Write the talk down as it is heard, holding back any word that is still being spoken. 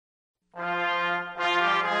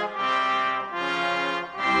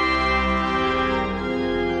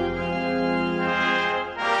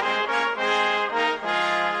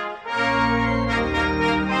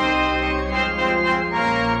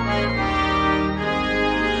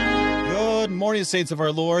morning, saints of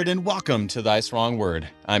our Lord, and welcome to Thy Strong Word.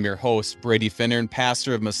 I'm your host, Brady Finnern,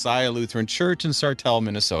 pastor of Messiah Lutheran Church in Sartell,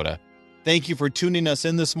 Minnesota. Thank you for tuning us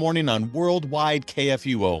in this morning on Worldwide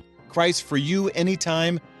KFUO, Christ for you,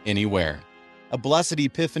 anytime, anywhere. A blessed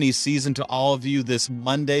Epiphany season to all of you this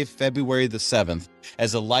Monday, February the 7th,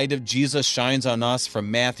 as the light of Jesus shines on us from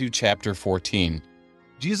Matthew chapter 14.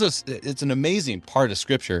 Jesus, it's an amazing part of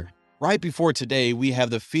Scripture. Right before today, we have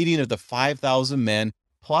the feeding of the 5,000 men,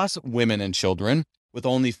 plus women and children, with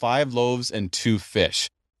only 5 loaves and 2 fish.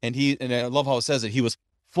 And I love how it says that he was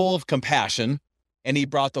full of compassion, and he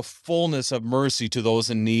brought the fullness of mercy to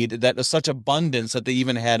those in need, that was such abundance that they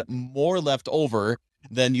even had more left over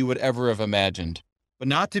than you would ever have imagined. But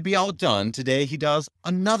not to be outdone, today he does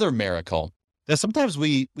another miracle that sometimes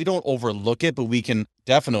we don't overlook it, but we can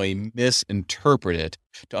definitely misinterpret it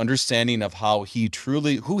to understanding of who he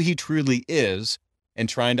truly is, and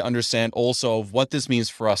trying to understand also of what this means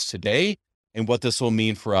for us today and what this will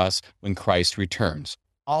mean for us when Christ returns.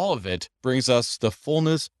 All of it brings us the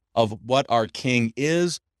fullness of what our King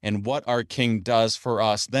is and what our King does for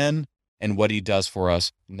us then and what he does for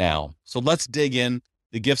us now. So let's dig in.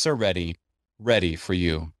 The gifts are ready for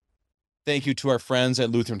you. Thank you to our friends at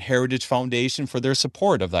Lutheran Heritage Foundation for their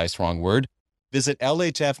support of Thy Strong Word. Visit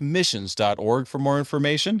lhfmissions.org for more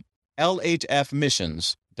information,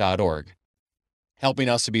 lhfmissions.org. Helping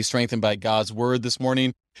us to be strengthened by God's Word this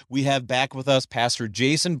morning, we have back with us Pastor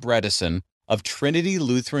Jason Bredesen of Trinity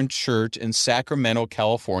Lutheran Church in Sacramento,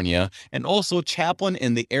 California, and also chaplain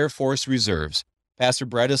in the Air Force Reserves. Pastor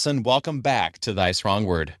Bredesen, welcome back to Thy Strong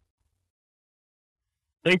Word.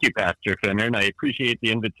 Thank you, Pastor Finnern. I appreciate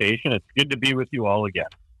the invitation. It's good to be with you all again.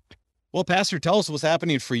 Well, Pastor, tell us what's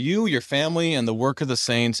happening for you, your family, and the work of the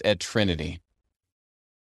saints at Trinity.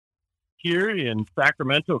 Here in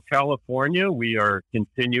Sacramento, California, we are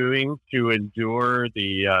continuing to endure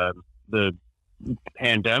the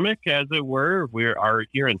pandemic, as it were. We are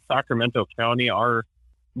here in Sacramento County. Our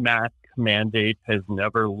mask mandate has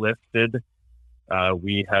never lifted.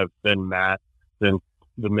 We have been masked since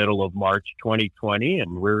the middle of March 2020,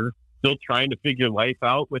 and we're still trying to figure life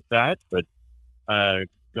out with that. But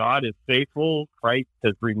God is faithful. Christ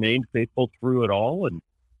has remained faithful through it all, and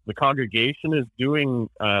the congregation is doing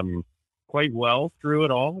quite well through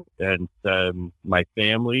it all. And my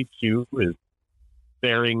family too is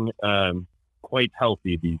faring quite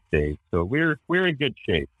healthy these days. So we're in good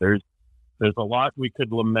shape. There's a lot we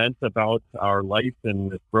could lament about our life in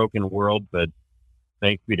this broken world, but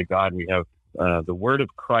thanks be to God, we have the word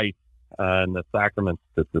of Christ and the sacraments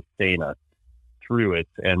to sustain us through it,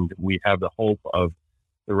 and we have the hope of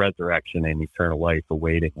the resurrection and eternal life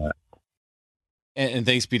awaiting us. And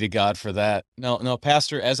thanks be to God for that. Now,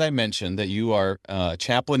 Pastor, as I mentioned, that you are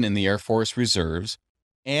chaplain in the Air Force Reserves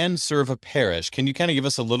and serve a parish. Can you kind of give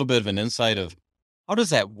us a little bit of an insight of how does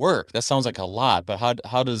that work? That sounds like a lot, but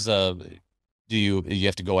how does do you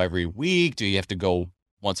have to go every week? Do you have to go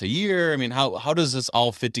once a year? I mean, how does this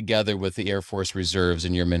all fit together with the Air Force Reserves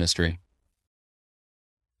in your ministry?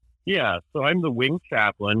 Yeah, so I'm the wing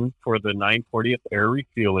chaplain for the 940th Air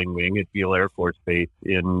Refueling Wing at Beale Air Force Base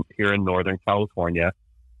here in Northern California.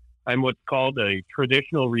 I'm what's called a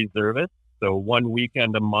traditional reservist. So one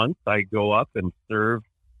weekend a month, I go up and serve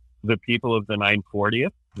the people of the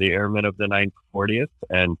 940th, the airmen of the 940th,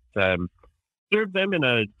 and serve them in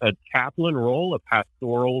a chaplain role, a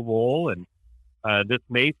pastoral role. And this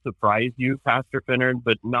may surprise you, Pastor Finnern,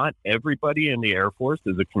 but not everybody in the Air Force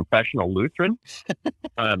is a confessional Lutheran.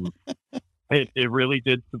 It really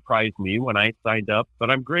did surprise me when I signed up, but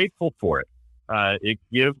I'm grateful for it. It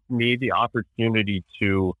gives me the opportunity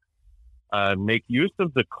to make use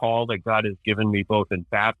of the call that God has given me both in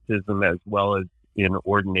baptism as well as in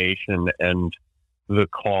ordination, and the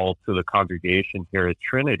call to the congregation here at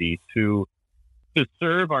Trinity to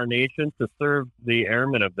serve our nation, to serve the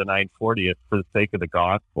airmen of the 940th for the sake of the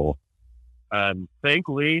gospel.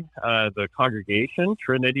 Thankfully, the congregation,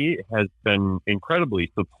 Trinity, has been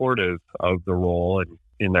incredibly supportive of the role, and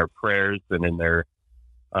in their prayers and in their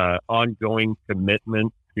ongoing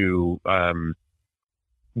commitment to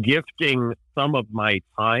gifting some of my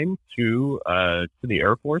time to the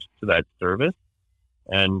Air Force, to that service,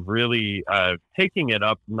 and really taking it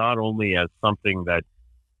up not only as something that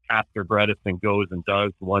Pastor Bredesen goes and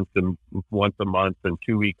does once a month and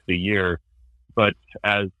 2 weeks a year, but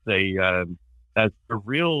as a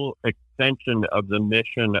real extension of the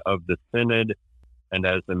mission of the Synod and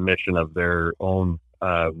as a mission of their own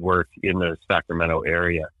work in the Sacramento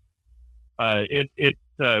area. It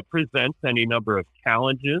presents any number of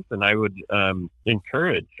challenges, and I would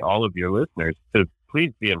encourage all of your listeners to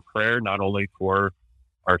please be in prayer, not only for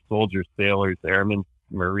our soldiers, sailors, airmen,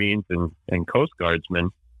 Marines and Coast Guardsmen,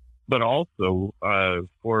 but also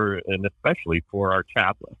and especially for our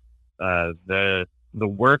chaplains. The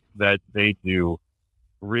work that they do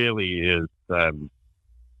really is a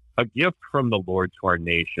gift from the Lord to our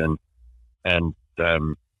nation, and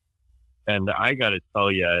I got to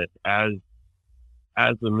tell you, as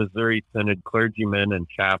a Missouri Synod clergyman and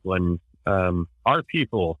chaplain, our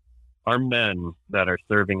people, our men that are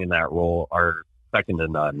serving in that role are second to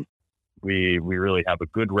none. We really have a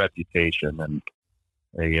good reputation and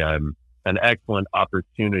an excellent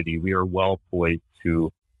opportunity. We are well poised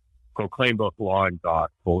to proclaim both law and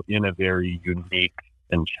gospel in a very unique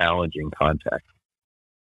and challenging context.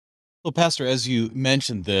 Well, Pastor, as you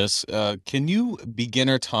mentioned this, can you begin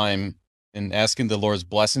our time in asking the Lord's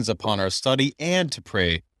blessings upon our study and to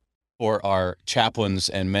pray for our chaplains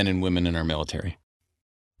and men and women in our military?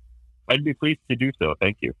 I'd be pleased to do so.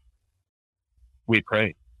 Thank you. We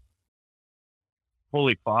pray.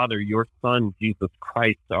 Holy Father, your Son, Jesus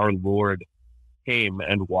Christ, our Lord, came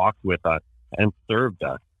and walked with us and served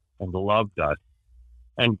us and loved us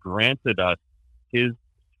and granted us his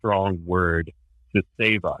strong word to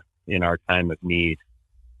save us in our time of need.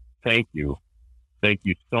 Thank you. Thank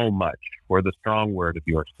you so much for the strong word of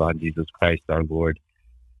your Son, Jesus Christ, our Lord.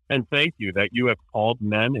 And thank you that you have called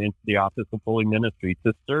men into the office of holy ministry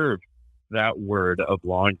to serve that word of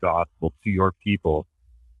law and gospel to your people,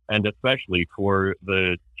 and especially for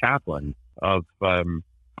the chaplains of the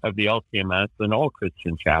LCMS and all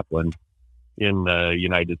Christian chaplains in the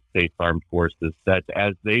United States Armed Forces, that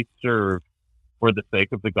as they serve for the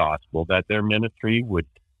sake of the gospel, that their ministry would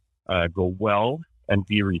go well and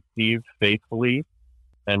be received faithfully,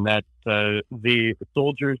 and that the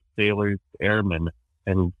soldiers, sailors, airmen,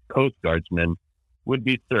 and Coast Guardsmen would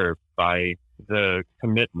be served by the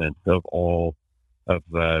commitment of all of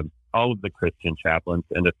the Christian chaplains,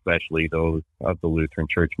 and especially those of the Lutheran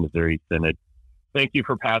Church Missouri Synod. Thank you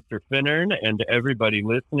for Pastor Finnern and everybody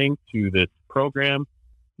listening to this program.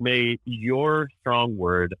 May your strong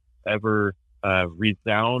word ever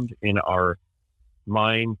resound in our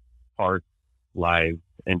minds, hearts, lives,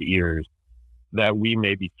 and ears, that we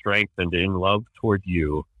may be strengthened in love toward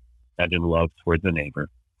you and in love toward the neighbor,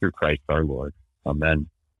 through Christ our Lord. Amen.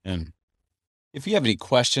 And if you have any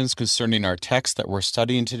questions concerning our text that we're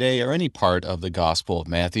studying today or any part of the Gospel of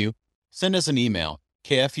Matthew, send us an email,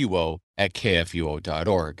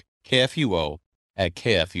 kfuo@kfuo.org,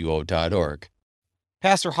 kfuo@kfuo.org.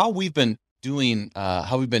 Pastor, how we've been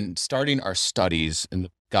starting our studies in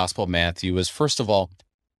the Gospel of Matthew is, first of all,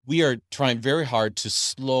 we are trying very hard to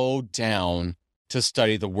slow down to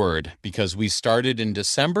study the Word, because we started in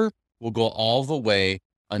December. We'll go all the way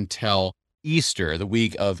until Easter, the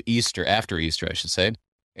week of Easter, after Easter, I should say.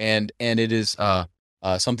 And it is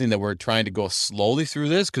something that we're trying to go slowly through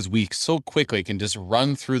this, because we so quickly can just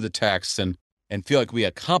run through the text and feel like we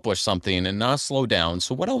accomplished something and not slow down.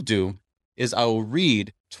 So what I'll do is I will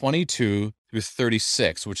read 22 through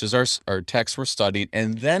 36, which is our text we're studying,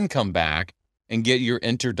 and then come back and get your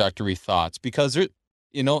introductory thoughts, because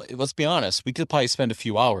let's be honest, we could probably spend a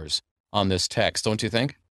few hours on this text, don't you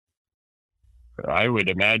think? I would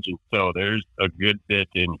imagine so. There's a good bit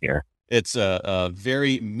in here. It's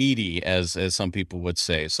very meaty, as some people would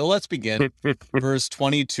say. So let's begin verse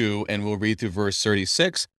 22, and we'll read through verse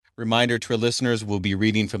 36. Reminder to our listeners, we'll be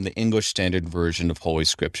reading from the English Standard Version of Holy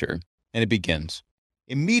Scripture. And it begins,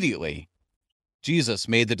 "Immediately, Jesus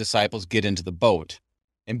made the disciples get into the boat,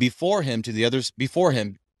 and before him to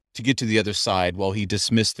get to the other side, while he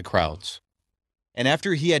dismissed the crowds. And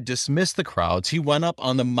after he had dismissed the crowds, he went up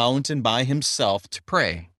on the mountain by himself to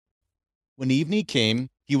pray. When evening came,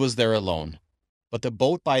 he was there alone. But the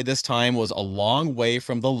boat by this time was a long way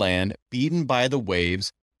from the land, beaten by the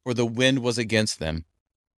waves, for the wind was against them.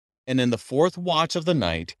 And in the fourth watch of the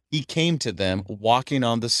night, he came to them walking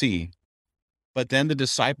on the sea. But then the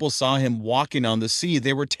disciples saw him walking on the sea.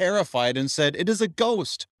 They were terrified and said, 'It is a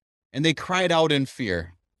ghost!' And they cried out in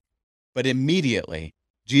fear. But immediately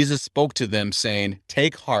Jesus spoke to them, saying,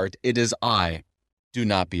 'Take heart, it is I. Do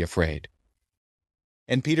not be afraid.'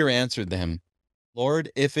 And Peter answered them,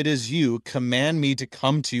 'Lord, if it is you, command me to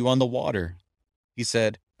come to you on the water.' He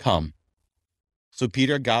said, 'Come.' So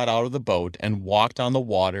Peter got out of the boat and walked on the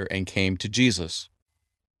water and came to Jesus.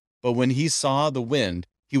 But when he saw the wind,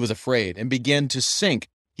 he was afraid and began to sink.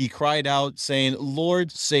 He cried out, saying,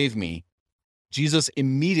 'Lord, save me.' Jesus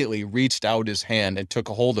immediately reached out his hand and took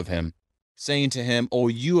hold of him, saying to him, 'O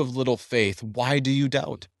you of little faith, why do you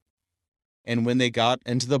doubt?' And when they got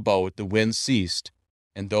into the boat, the wind ceased,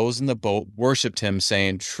 and those in the boat worshipped him,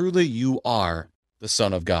 saying, 'Truly you are the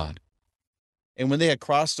Son of God.' And when they had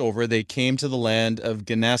crossed over, they came to the land of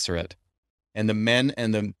Gennesaret. And the men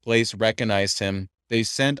and the place recognized him. They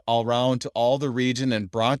sent all round to all the region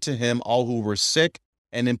and brought to him all who were sick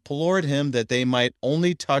and implored him that they might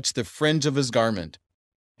only touch the fringe of his garment.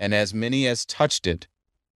 And as many as touched it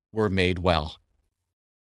were made well.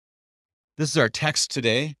 This is our text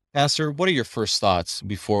today. Pastor, what are your first thoughts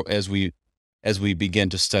before as we begin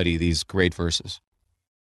to study these great verses?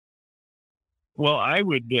 Well, I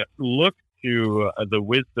would look to the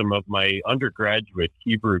wisdom of my undergraduate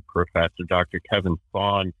Hebrew professor, Dr. Kevin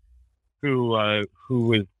Fawn,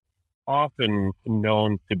 who is often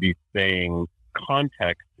known to be saying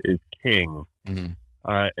context is king. Mm-hmm.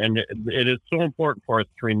 And it is so important for us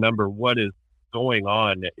to remember what is going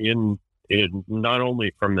on in not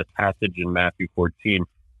only from this passage in Matthew 14,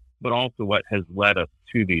 but also what has led us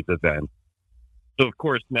to these events. So, of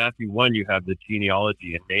course, Matthew 1, you have the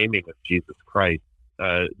genealogy and naming of Jesus Christ.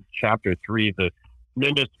 Chapter 3, the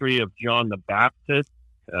ministry of John the Baptist,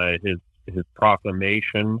 his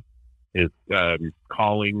proclamation, his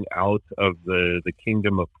calling out of the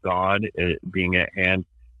kingdom of God being at hand,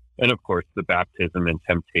 and, of course, the baptism and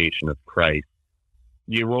temptation of Christ.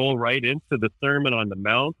 You roll right into the Sermon on the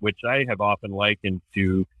Mount, which I have often likened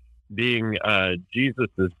to being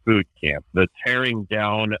Jesus's boot camp, the tearing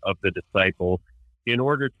down of the disciples in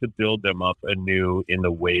order to build them up anew in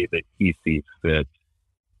the way that he sees fit.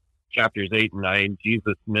 Chapters 8 and 9,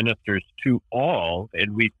 Jesus ministers to all,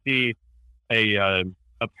 and we see a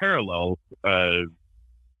parallel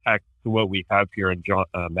text to what we have here in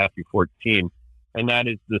Matthew 14, and that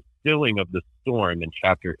is the stilling of the storm in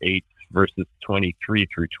chapter 8, verses 23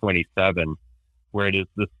 through 27, where it is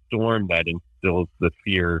the storm that instills the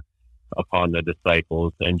fear upon the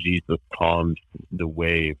disciples, and Jesus calms the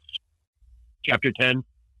waves. Chapter 10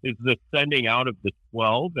 is the sending out of the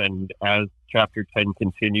 12, and as chapter 10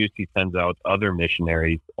 continues, he sends out other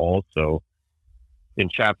missionaries also. In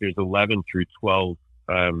chapters 11 through 12,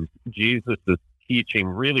 Jesus' teaching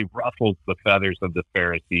really ruffles the feathers of the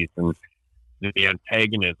Pharisees, and the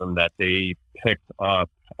antagonism that they picked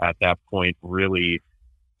up at that point really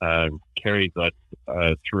carries us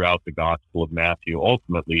throughout the Gospel of Matthew,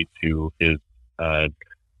 ultimately to his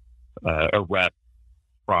arrest,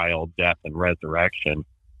 trial, death, and resurrection.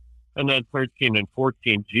 And then 13 and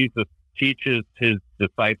 14, Jesus teaches his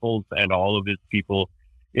disciples and all of his people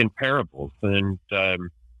in parables. And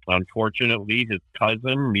unfortunately, his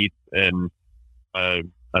cousin meets a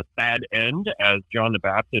sad end as John the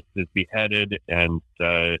Baptist is beheaded, and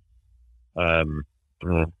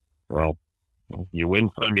well, you win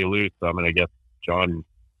some, you lose some, and I guess John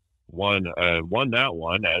won that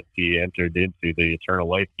one as he entered into the eternal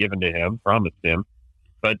life given to him, promised him.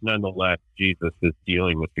 But nonetheless, Jesus is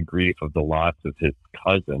dealing with the grief of the loss of his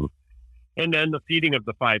cousin. And then the feeding of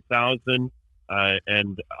the 5,000,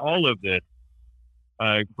 and all of this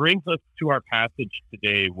brings us to our passage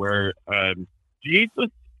today where Jesus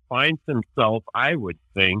finds himself, I would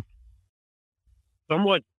think,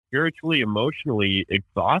 somewhat spiritually, emotionally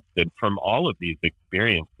exhausted from all of these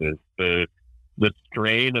experiences. The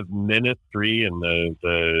strain of ministry and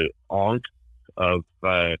the angst of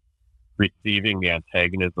receiving the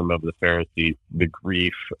antagonism of the Pharisees, the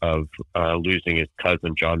grief of losing his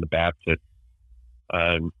cousin John the Baptist,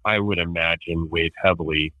 I would imagine weighed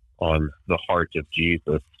heavily on the heart of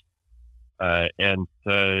Jesus. And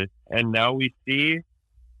now we see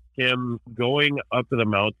him going up to the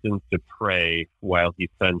mountains to pray while he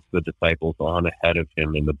sends the disciples on ahead of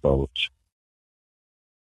him in the boat.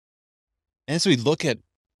 As we look at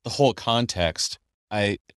the whole context,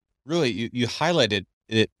 I really you highlighted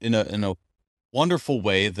it in a wonderful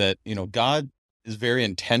way that God is very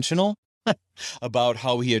intentional about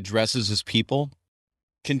how he addresses his people,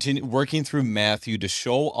 continue working through Matthew to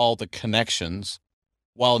show all the connections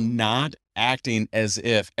while not acting as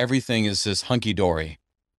if everything is just hunky-dory.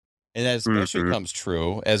 And that especially comes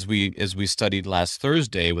true as we studied last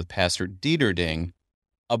Thursday with Pastor Dieterding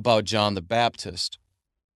about John the Baptist.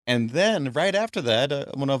 And then right after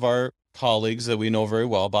that, one of our colleagues that we know very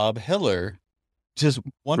well, Bob Hiller, just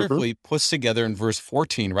wonderfully puts together in verse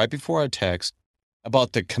 14, right before our text,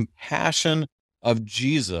 about the compassion of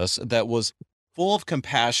Jesus that was full of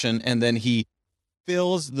compassion, and then he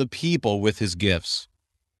fills the people with his gifts.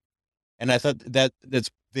 And I thought that's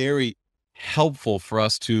very helpful for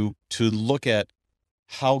us to look at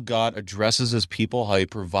how God addresses his people, how he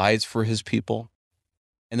provides for his people.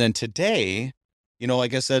 And then today,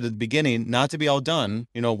 like I said at the beginning, not to be outdone,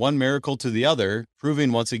 one miracle to the other,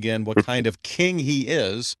 proving once again what kind of king he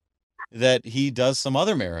is, that he does some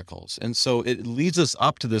other miracles. And so it leads us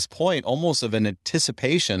up to this point almost of an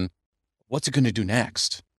anticipation, what's it going to do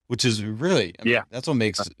next? Which is really, that's what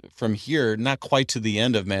makes from here, not quite to the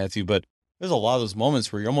end of Matthew, but there's a lot of those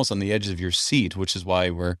moments where you're almost on the edge of your seat, which is why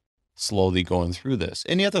we're slowly going through this.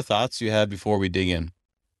 Any other thoughts you have before we dig in?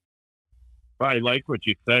 I like what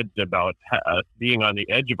you said about being on the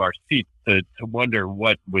edge of our seats to wonder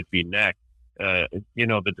what would be next.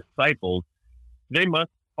 The disciples, they must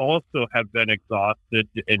also have been exhausted,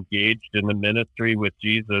 engaged in the ministry with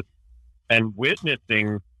Jesus and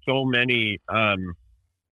witnessing so many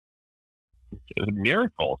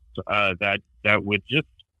miracles that would just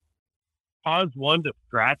cause one to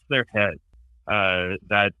scratch their head.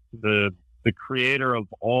 That the creator of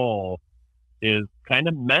all is kind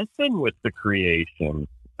of messing with the creation.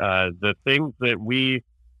 The things that we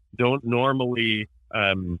don't normally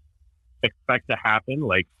expect to happen,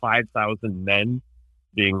 like 5,000 men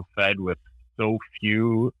being fed with so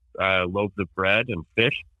few loaves of bread and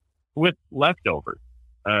fish with leftovers.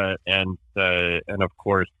 And of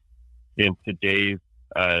course, in today's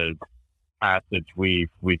passage, we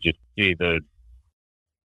just see the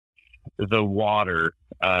water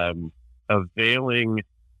availing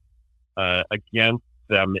against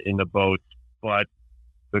them in the boat, but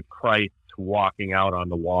the Christ walking out on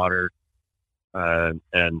the water, and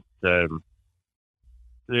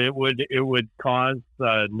it would cause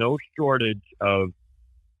no shortage of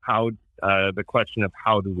how the question of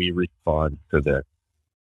how do we respond to this.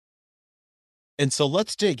 And so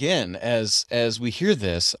let's dig in as we hear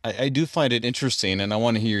this. I do find it interesting, and I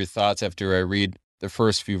want to hear your thoughts after I read the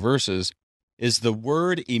first few verses. Is the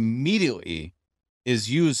word immediately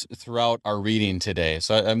is used throughout our reading today.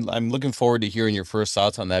 So I'm looking forward to hearing your first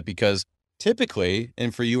thoughts on that, because typically,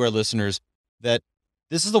 and for you, our listeners, that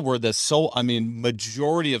this is the word that's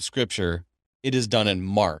majority of scripture, it is done in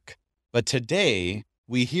Mark. But today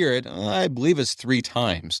we hear it, I believe it's 3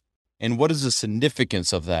 times. And what is the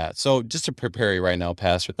significance of that? So just to prepare you right now,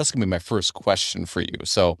 Pastor, that's going to be my first question for you.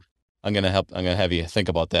 So I'm going to have you think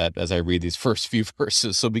about that as I read these first few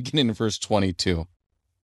verses. So beginning in verse 22.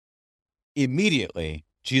 Immediately,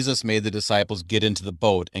 Jesus made the disciples get into the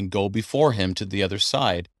boat and go before him to the other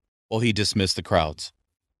side while he dismissed the crowds.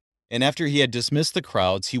 And after he had dismissed the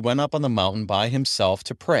crowds, he went up on the mountain by himself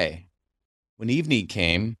to pray. When evening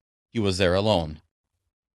came, he was there alone.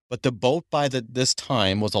 But the boat by this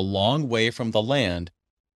time was a long way from the land,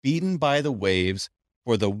 beaten by the waves,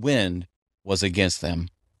 for the wind was against them.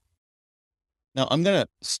 Now, I'm going to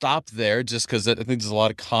stop there just because I think there's a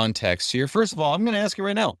lot of context here. First of all, I'm going to ask you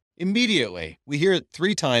right now, immediately. We hear it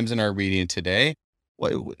 3 times in our reading today.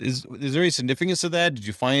 What, is there any significance to that? Did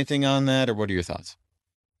you find anything on that, or what are your thoughts?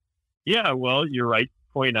 Yeah, well, you're right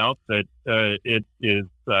to point out that it is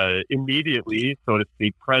immediately, so to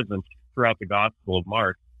speak, present throughout the Gospel of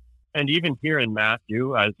Mark. And even here in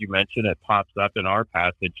Matthew, as you mentioned, it pops up in our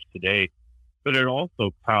passage today, but it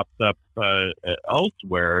also pops up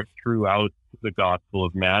elsewhere throughout the Gospel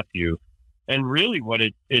of Matthew. And really what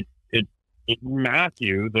it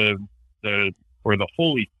Matthew, the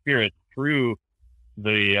Holy Spirit through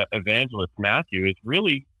the evangelist Matthew is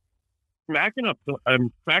really smacking us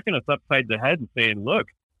upside the head and saying, look,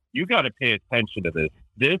 you got to pay attention to this.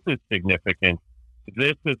 This is significant.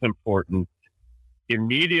 This is important.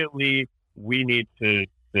 Immediately, we need to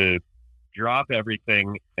drop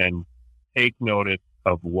everything and take notice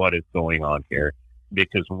of what is going on here,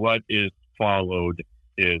 because what is followed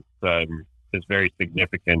is very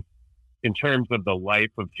significant in terms of the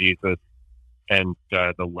life of Jesus and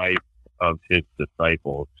the life of his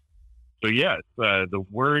disciples. So yes, the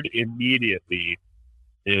word immediately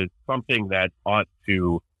is something that ought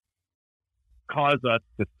to cause us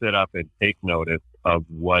to sit up and take notice of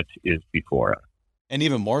what is before us. And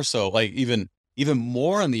even more so, like even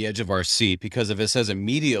more on the edge of our seat, because if it says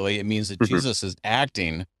immediately, it means that Jesus is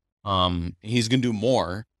acting. He's going to do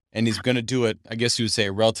more, and he's going to do it, I guess you would say,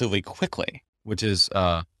 relatively quickly, which is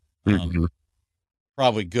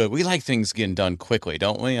probably good. We like things getting done quickly,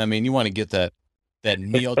 don't we? I mean, you want to get that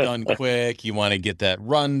meal done quick. You want to get that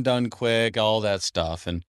run done quick, all that stuff.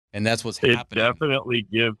 And that's what's happening. It definitely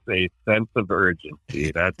gives a sense of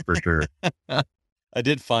urgency. That's for sure. I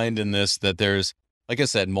did find in this that there's, like I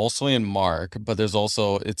said, mostly in Mark, but there's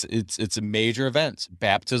also, it's a major events.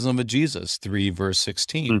 Baptism of Jesus, 3 verse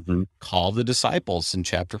 16. Call of the disciples in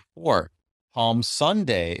chapter 4. Palm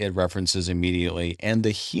Sunday, it references immediately. And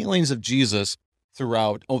the healings of Jesus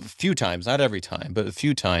throughout, a few times, not every time, but a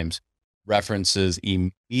few times, references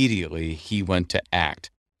immediately he went to act.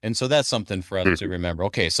 And so that's something for us to remember.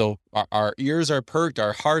 Okay, so our ears are perked,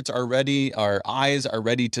 our hearts are ready, our eyes are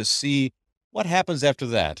ready to see. What happens after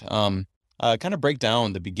that? Kind of break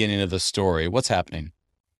down the beginning of the story. What's happening?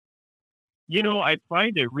 You know, I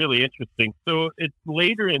find it really interesting. So it's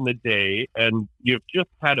later in the day, and you've just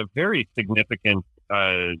had a very significant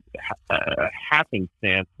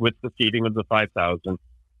happenstance with the feeding of the 5,000,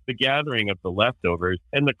 the gathering of the leftovers,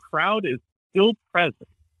 and the crowd is still present,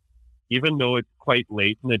 even though it's quite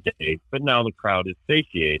late in the day. But now the crowd is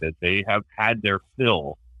satiated; they have had their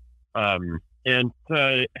fill, and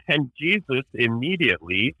Jesus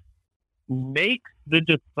immediately makes the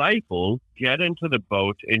disciples get into the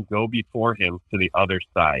boat and go before him to the other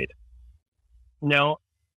side. Now,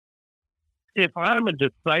 if I'm a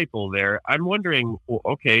disciple there, I'm wondering, well,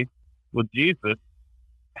 okay, well, Jesus,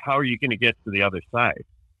 how are you going to get to the other side?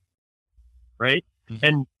 Right?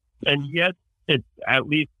 Mhm. And yet, it's at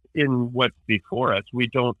least in what's before us, we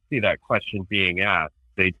don't see that question being asked.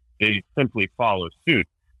 They simply follow suit.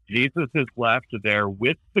 Jesus is left there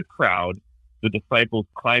with the crowd. The disciples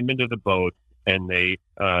climb into the boat and they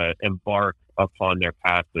embark upon their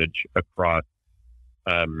passage across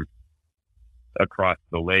the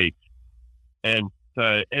lake. And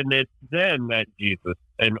it's then that Jesus,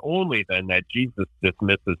 and only then that Jesus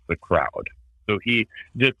dismisses the crowd. So he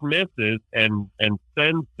dismisses and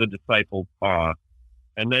sends the disciples off,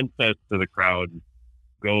 and then says to the crowd,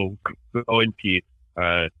 "Go in peace,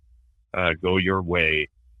 go your way."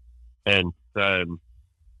 And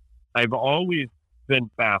I've always been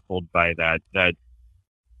baffled by that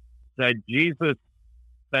Jesus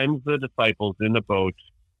sends the disciples in the boat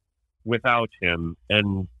without him,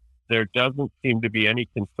 and there doesn't seem to be any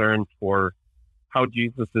concern for how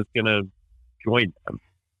Jesus is going to join them.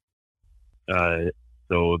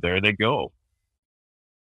 So there they go.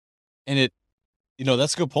 And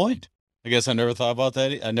that's a good point. I guess I never thought about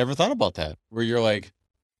that. I never thought about that, where you're like,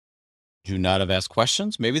 do not have asked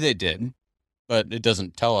questions. Maybe they did, but it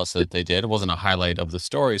doesn't tell us that they did. It wasn't a highlight of the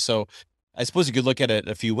story. So I suppose you could look at it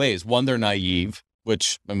a few ways. One, they're naive,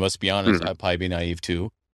 which I must be honest, I'd probably be naive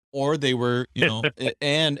too. Or they were,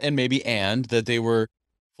 and that they were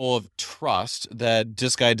full of trust that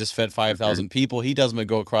this guy just fed 5,000 people. He doesn't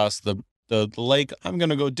go across the lake. I'm going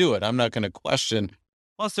to go do it. I'm not going to question.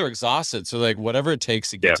 Plus, they're exhausted. So, like, whatever it takes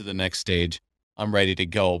to get to the next stage, I'm ready to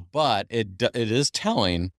go. But it is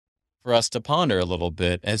telling for us to ponder a little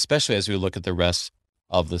bit, especially as we look at the rest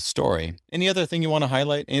of the story. Any other thing you want to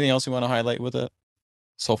highlight? Anything else you want to highlight with it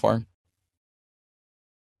so far?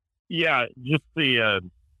 Yeah, just the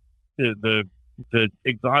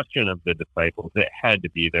exhaustion of the disciples. It had to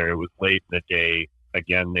be there. It was late in the day.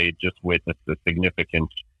 Again, they just witnessed a significant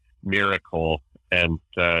miracle, and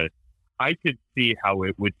I could see how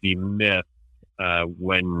it would be missed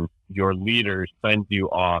when your leader sends you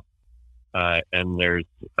off, and there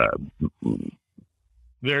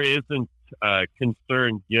isn't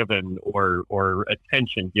concern given or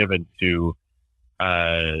attention given to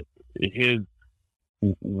his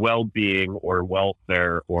well-being or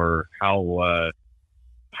welfare or how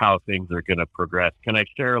things are going to progress. Can I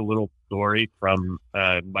share a little story from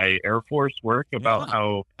my Air Force work about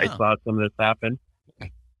how I saw some of this happen?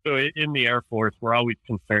 So in the Air Force, we're always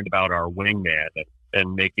concerned about our wingman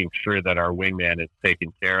and making sure that our wingman is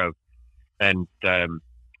taken care of. And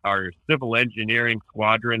our civil engineering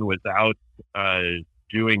squadron was out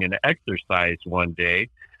doing an exercise one day,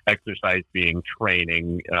 exercise being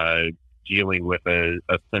training, dealing with a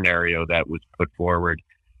scenario that was put forward.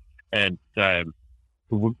 And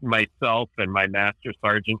myself and my master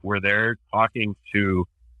sergeant were there talking to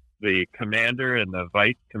the commander and the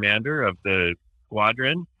vice commander of the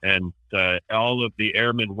squadron. And all of the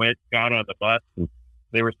airmen got on the bus, and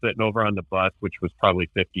they were sitting over on the bus, which was probably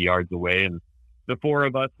 50 yards away. And the four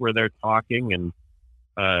of us were there talking, and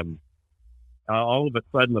all of a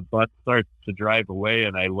sudden the bus starts to drive away,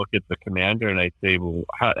 and I look at the commander and I say, well,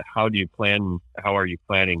 how are you planning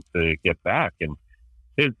to get back? And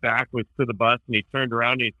his back was to the bus, and he turned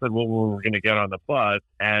around and he said, well, we're going to get on the bus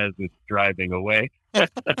as it's driving away. And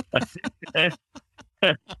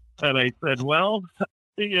I said, well,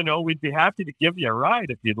 we'd be happy to give you a ride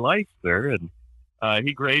if you'd like, sir. And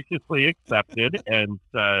he graciously accepted. And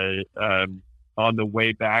on the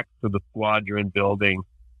way back to the squadron building,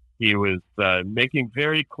 he was making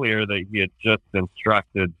very clear that he had just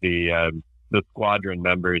instructed the squadron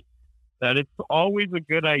members that it's always a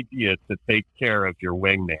good idea to take care of your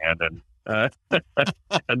wingman. And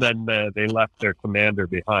and then they left their commander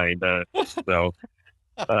behind. So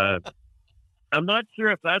I'm not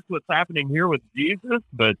sure if that's what's happening here with Jesus,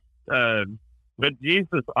 but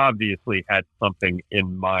Jesus obviously had something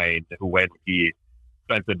in mind when he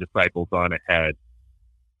sent the disciples on ahead.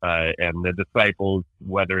 And the disciples,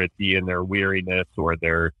 whether it be in their weariness or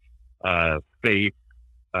their faith,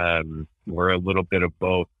 or a little bit of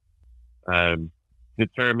both,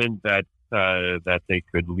 determined that they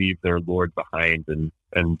could leave their Lord behind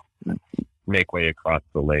and make way across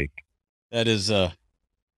the lake. That is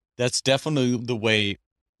That's definitely the way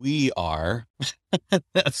we are.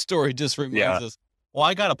 That story just Yeah. reminds us, well,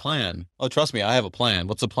 I got a plan. Oh, trust me, I have a plan.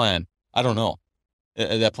 What's the plan? I don't know.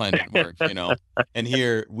 That plan didn't work, And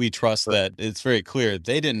here we trust that it's very clear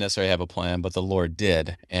they didn't necessarily have a plan, but the Lord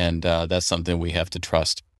did. And that's something we have to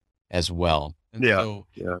trust as well. And Yeah. so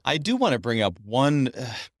Yeah. I do want to bring up one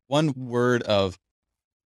word of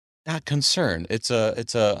not concern.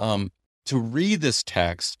 To read this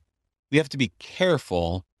text, we have to be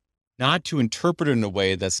careful not to interpret it in a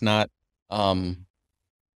way that's not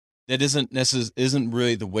that isn't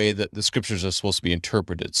really the way that the scriptures are supposed to be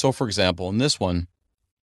interpreted. So, for example, in this one,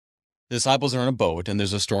 the disciples are on a boat and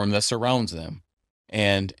there's a storm that surrounds them.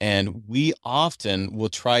 And we often will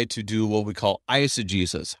try to do what we call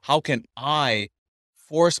eisegesis. How can I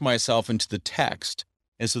force myself into the text?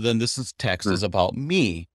 And so then text is about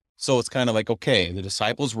me. So it's kind of like, okay, the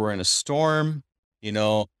disciples were in a storm,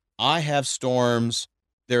 I have storms,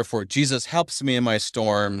 therefore Jesus helps me in my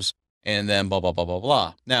storms, and then blah, blah, blah, blah,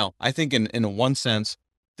 blah. Now, I think in one sense,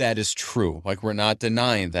 that is true. Like, we're not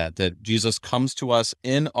denying that Jesus comes to us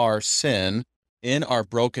in our sin, in our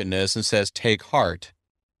brokenness, and says, take heart.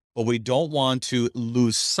 But we don't want to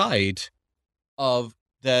lose sight of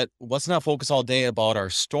that. Let's not focus all day about our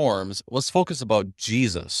storms. Let's focus about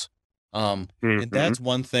Jesus. And that's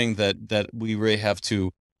one thing that we really have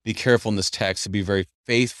to be careful in this text, to be very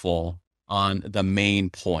faithful on the main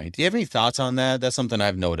point. Do you have any thoughts on that? That's something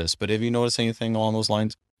I've noticed, but have you noticed anything along those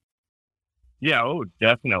lines? Yeah, oh,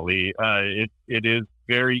 definitely. It is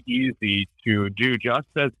very easy to do just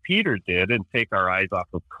as Peter did and take our eyes off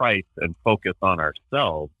of Christ and focus on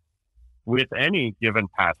ourselves with any given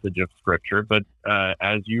passage of Scripture. But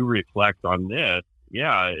as you reflect on this,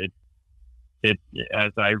 yeah, it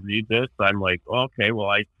as I read this, I'm like, okay,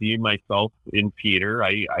 well, I see myself in Peter.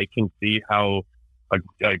 I can see how a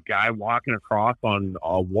guy walking across on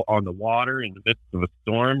the water in the midst of a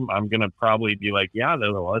storm, I'm going to probably be like, yeah,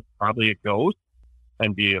 that's probably a ghost,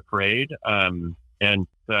 and be afraid. And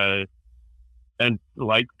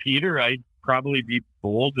like Peter, I'd probably be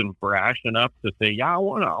bold and brash enough to say, yeah, I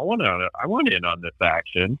want in on this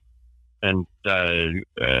action, and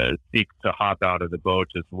seek to hop out of the boat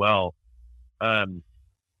as well.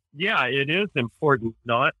 Yeah, it is important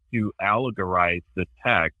not to allegorize the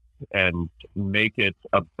text and make it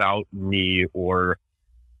about me, or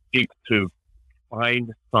seek to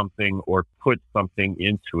find something or put something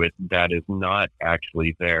into it that is not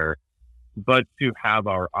actually there, but to have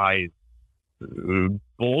our eyes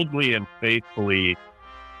boldly and faithfully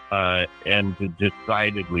and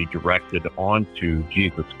decidedly directed onto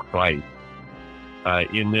Jesus Christ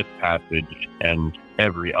in this passage and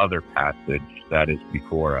every other passage that is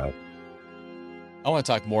before us. I want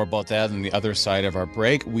to talk more about that on the other side of our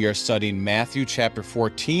break. We are studying Matthew chapter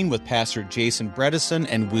 14 with Pastor Jason Bredesen,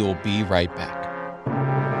 and we will be right back.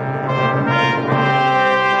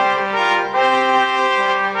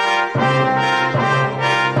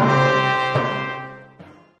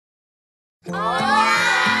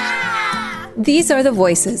 These are the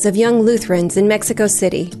voices of young Lutherans in Mexico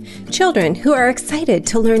City, children who are excited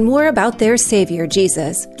to learn more about their Savior,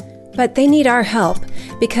 Jesus. But they need our help,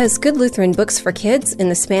 because good Lutheran books for kids in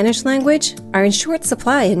the Spanish language are in short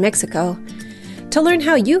supply in Mexico. To learn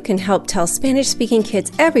how you can help tell Spanish-speaking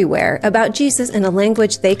kids everywhere about Jesus in a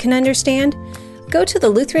language they can understand, go to the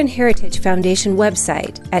Lutheran Heritage Foundation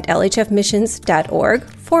website at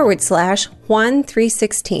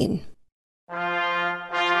lhfmissions.org/Juan316.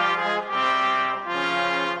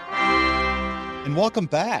 And welcome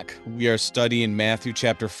back. We are studying Matthew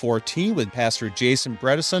chapter 14 with Pastor Jason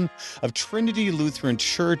Bredesen of Trinity Lutheran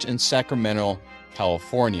Church in Sacramento,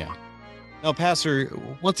 California. Now, Pastor,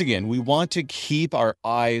 once again, we want to keep our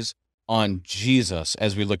eyes on Jesus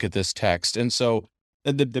as we look at this text. And so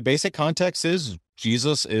the basic context is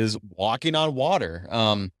Jesus is walking on water.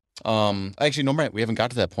 Actually, no, we haven't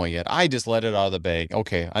got to that point yet. I just let it out of the bag.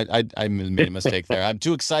 Okay, I made a mistake there. I'm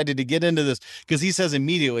too excited to get into this because he says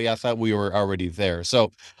immediately. I thought we were already there.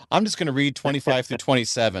 So I'm just going to read 25 through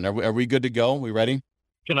 27. Are we good to go? We ready?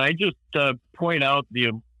 Can I just point out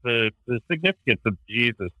the significance of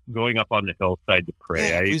Jesus going up on the hillside to pray?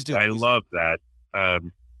 Yeah, please do. I love that,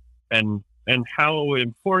 and how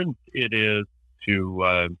important it is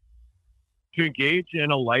to engage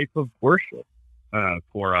in a life of worship.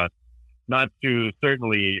 For us, not to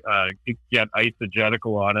certainly get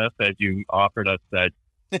eisegetical on us, as you offered us that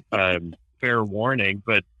fair warning,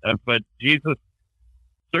 but Jesus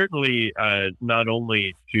certainly not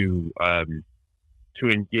only to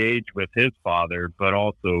engage with his Father, but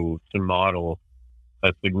also to model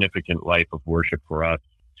a significant life of worship for us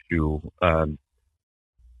to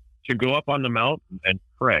to go up on the mountain and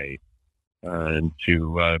pray, and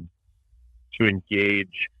to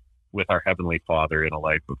engage with our Heavenly Father in a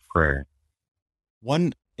life of prayer.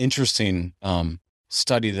 One interesting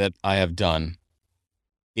study that I have done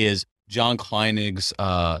is John Kleinig's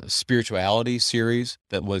spirituality series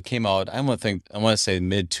that came out, I want to say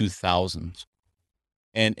mid 2000s.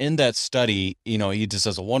 And in that study, he just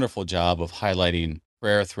does a wonderful job of highlighting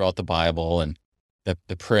prayer throughout the Bible and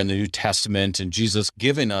the prayer in the New Testament and Jesus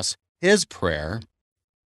giving us his prayer.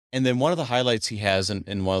 And then one of the highlights he has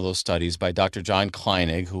in one of those studies by Dr. John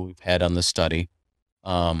Kleinig, who we've had on the study,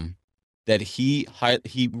 that he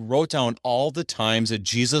wrote down all the times that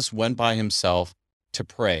Jesus went by himself to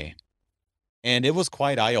pray. And it was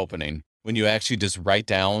quite eye-opening when you actually just write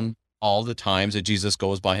down all the times that Jesus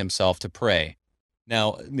goes by himself to pray.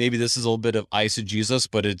 Now, maybe this is a little bit of eisegesis,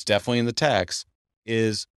 but it's definitely in the text,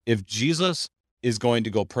 is if Jesus is going to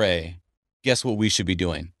go pray, guess what we should be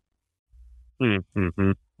doing?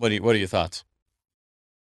 Mm-hmm. What are your thoughts?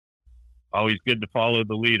 Always good to follow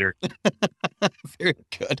the leader. Very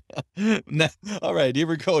good. All right, here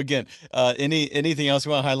we go again. Anything else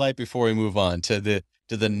you want to highlight before we move on to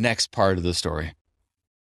the next part of the story?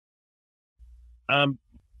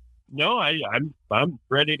 No, I'm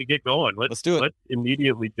ready to get going. Let's do it. Let's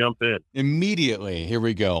immediately jump in. Immediately, here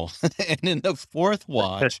we go. And in the fourth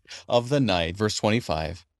watch of the night, verse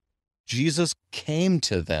 25, Jesus came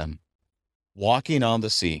to them walking on the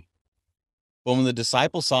sea. But when the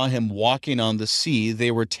disciples saw him walking on the sea,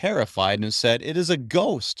 they were terrified and said, "It is a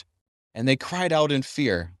ghost." And they cried out in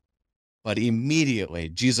fear. But immediately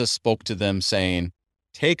Jesus spoke to them, saying,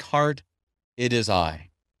 "Take heart, it is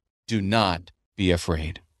I. Do not be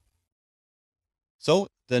afraid." So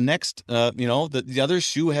the next, the other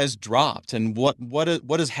shoe has dropped. And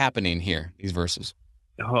what is happening here, these verses?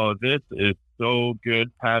 Oh, this is so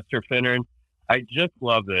good, Pastor Finner. I just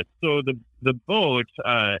love this. So the boat,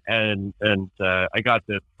 and I got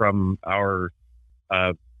this from our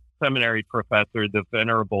seminary professor, the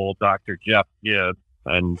Venerable Dr. Jeff Gibbs,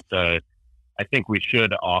 and I think we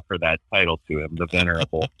should offer that title to him, the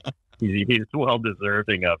Venerable. He's well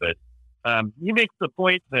deserving of it. He makes the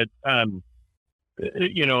point that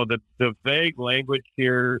the vague language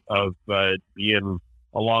here of being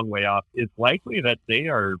a long way off is likely that they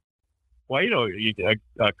are quite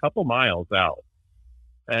a couple miles out.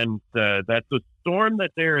 And that the storm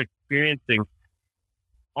that they're experiencing,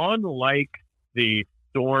 unlike the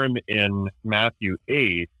storm in Matthew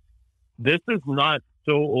 8, this is not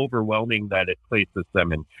so overwhelming that it places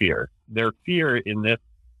them in fear. Their fear in this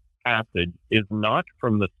passage is not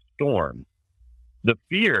from the storm. The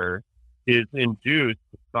fear is induced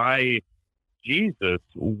by Jesus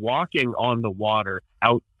walking on the water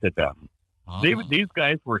out to them. These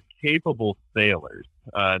guys were capable sailors.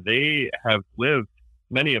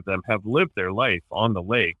 Many of them have lived their life on the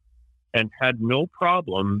lake and had no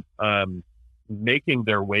problem making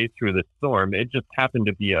their way through the storm. It just happened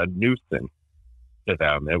to be a nuisance to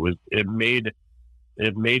them. It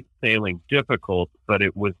made sailing difficult, but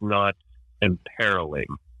it was not imperiling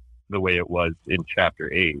the way it was in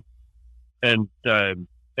chapter 8. And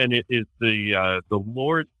it is the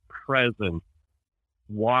Lord's presence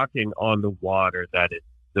walking on the water that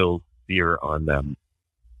instills fear on them.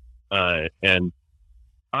 And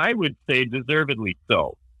I would say deservedly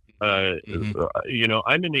so. I'm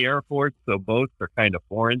in the Air Force, so boats are kind of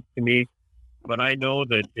foreign to me. But I know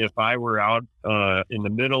that if I were out in the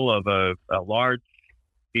middle of a large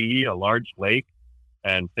sea, a large lake,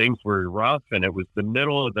 and things were rough, and it was the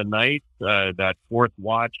middle of the night, that fourth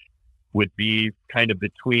watch would be kind of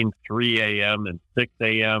between 3 a.m. and 6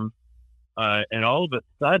 a.m. And all of a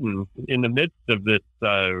sudden, in the midst of this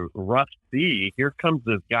rough sea, here comes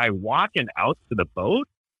this guy walking out to the boat.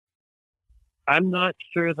 I'm not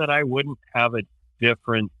sure that I wouldn't have a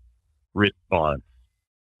different response.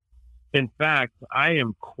 In fact, I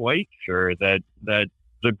am quite sure that the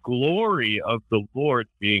glory of the Lord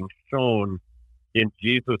being shown in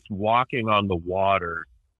Jesus walking on the water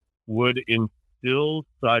would instill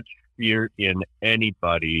such fear in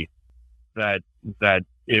anybody that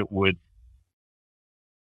it would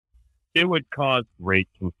cause great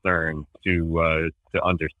concern, to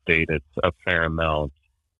understate it a fair amount.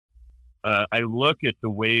 I look at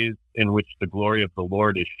the ways in which the glory of the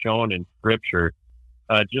Lord is shown in Scripture.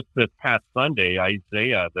 Just this past Sunday,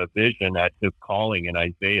 Isaiah, the vision at his calling in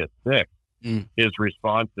Isaiah 6, his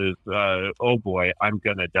response is, "Oh boy, I'm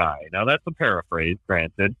going to die." Now that's a paraphrase,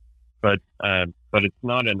 granted, but it's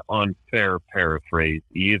not an unfair paraphrase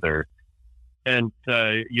either. And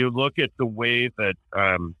you look at the way that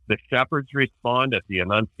the shepherds respond at the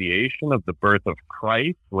annunciation of the birth of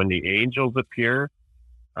Christ when the angels appear.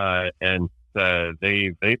 and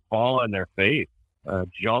they fall on their face.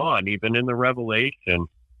 John, even in the Revelation,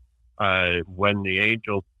 when the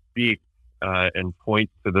angel speaks and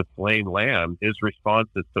points to the slain lamb, his response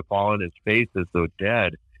is to fall on his face as though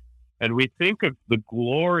dead. And we think of the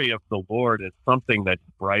glory of the Lord as something that's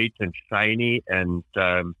bright and shiny and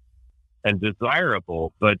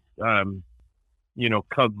desirable, but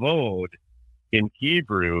kavod in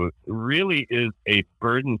Hebrew really is a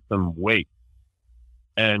burdensome weight.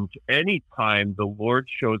 And anytime the Lord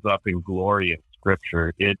shows up in glory in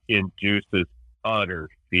Scripture, it induces utter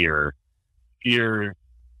fear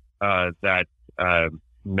that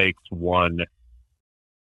makes one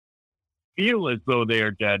feel as though they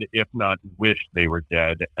are dead, if not wish they were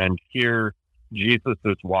dead. And here Jesus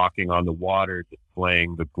is walking on the water,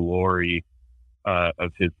 displaying the glory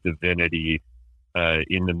of his divinity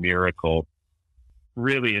in the miracle,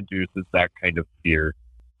 really induces that kind of fear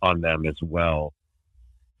on them as well,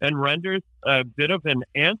 and renders a bit of an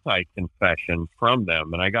anti-confession from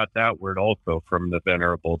them. And I got that word also from the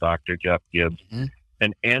Venerable Dr. Jeff Gibbs. Mm-hmm.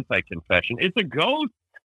 An anti-confession. It's a ghost.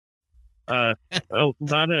 Not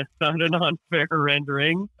an unfair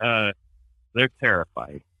rendering. They're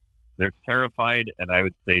terrified. They're terrified, and I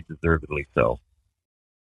would say deservedly so.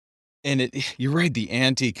 And you're right, the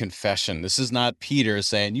anti-confession. This is not Peter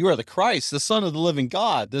saying, "You are the Christ, the Son of the living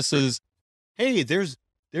God." This is, hey, there's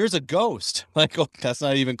a ghost. Like, oh, that's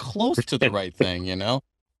not even close to the right thing,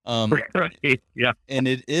 Right, yeah. And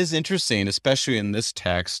it is interesting, especially in this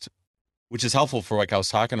text, which is helpful for, like I was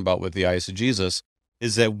talking about with the eyes of Jesus,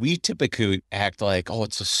 is that we typically act like, oh,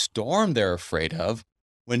 it's a storm they're afraid of,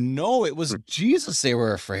 when no, it was Jesus they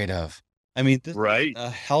were afraid of. I mean, this right. is a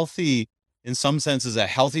healthy, in some senses, a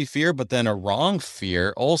healthy fear, but then a wrong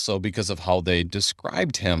fear also because of how they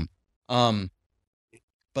described him. But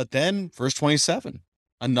then verse 27,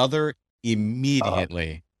 another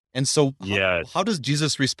immediately. And so how does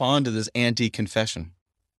Jesus respond to this anti-confession?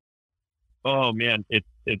 Oh, man,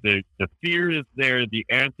 the fear is there, the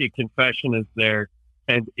anti-confession is there,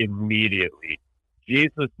 and immediately.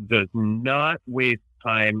 Jesus does not waste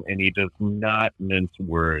time, and he does not mince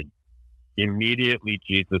words. Immediately,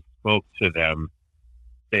 Jesus spoke to them,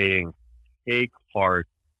 saying, "Take heart,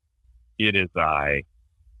 it is I."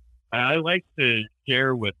 I like to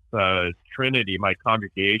share with Trinity, my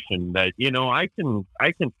congregation, that, I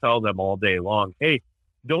can tell them all day long, hey,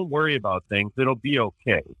 don't worry about things, it'll be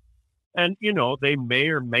okay. And, they may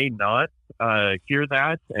or may not hear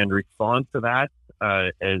that and respond to that.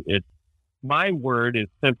 My word is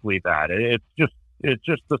simply that. It's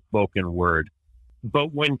just a spoken word.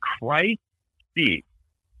 But when Christ speaks,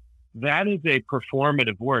 that is a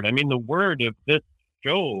performative word. I mean, the word of this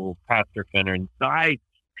show, Pastor Finner, thy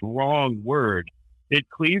strong word, it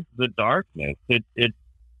cleaves the darkness. It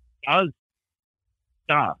does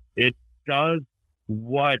stuff. It does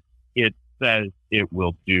what it says it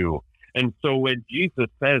will do. And so when Jesus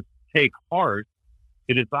says, "Take heart,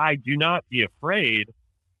 it is I, do not be afraid,"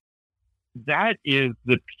 that is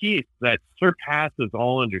the peace that surpasses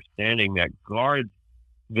all understanding, that guards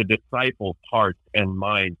the disciples' hearts and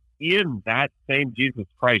minds in that same Jesus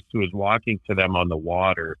Christ who is walking to them on the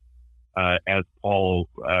water, as Paul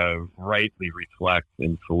rightly reflects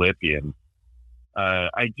in Philippians.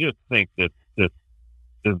 I just think that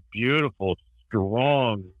this beautiful,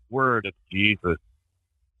 strong word of Jesus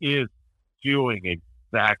is doing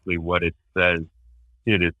exactly what it says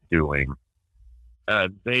it is doing.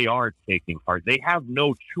 They are taking heart. They have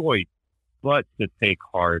no choice but to take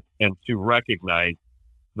heart and to recognize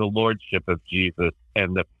the lordship of Jesus,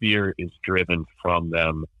 and the fear is driven from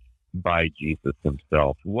them by Jesus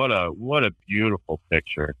himself. What a beautiful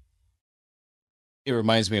picture. It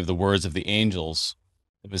reminds me of the words of the angels.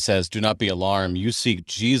 It says, "Do not be alarmed. You seek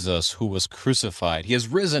Jesus who was crucified. He has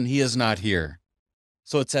risen. He is not here."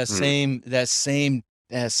 So it's that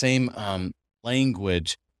same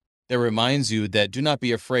language that reminds you that do not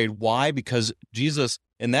be afraid. Why? Because Jesus,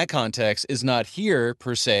 in that context, is not here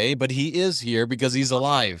per se, but he is here because he's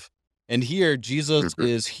alive. And here, Jesus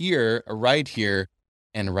is here, right here,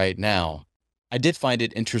 and right now. I did find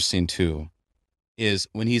it interesting, too, is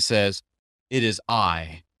when he says, "It is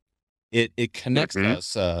I." It connects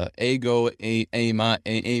us, ego,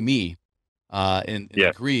 me, in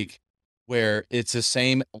Greek, where it's the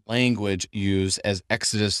same language used as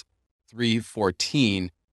Exodus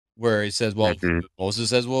 3:14, where he says, Moses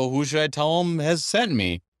says, "Well, who should I tell him has sent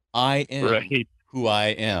me? I am who I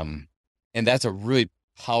am." And that's a really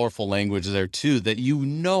powerful language there, too, that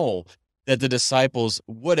that the disciples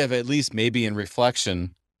would have, at least maybe in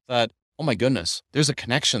reflection, thought, oh my goodness, there's a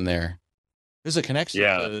connection there. There's a connection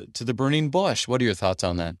to the burning bush. What are your thoughts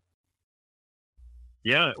on that?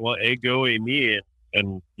 Yeah, well, ego eimi,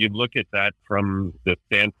 and you look at that from the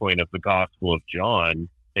standpoint of the Gospel of John.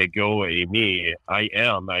 Ego eimi, I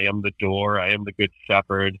am the door, I am the good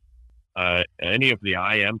shepherd. Any of the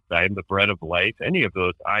I am the bread of life, any of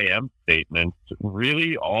those I am statements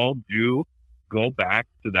really all do go back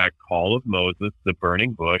to that call of Moses, the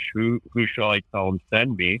burning bush. Who shall I tell him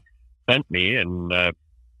sent me, and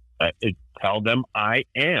tell them I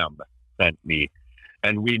am sent me.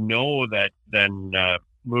 And we know that then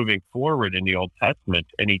moving forward in the Old Testament,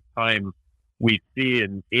 anytime we see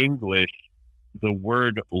in English the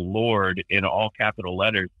word Lord in all capital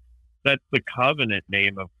letters, that's the covenant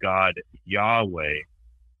name of God, Yahweh,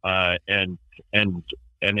 and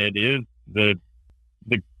it is the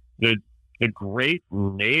great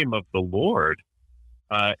name of the Lord,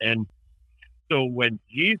 and so when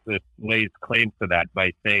Jesus lays claim to that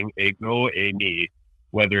by saying "Ego eimi,"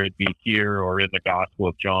 whether it be here or in the Gospel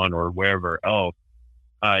of John or wherever else,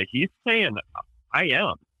 he's saying, I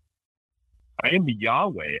am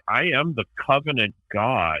Yahweh. I am the covenant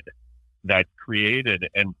God that created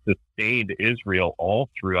and sustained Israel all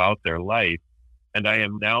throughout their life. And I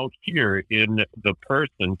am now here in the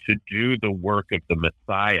person to do the work of the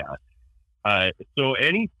Messiah. So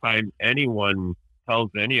anytime anyone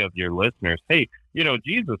tells any of your listeners, hey,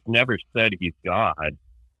 Jesus never said he's God.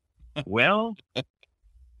 Well,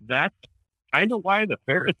 that's kind of why the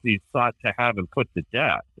Pharisees sought to have him put to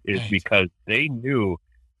death, is Right. because they knew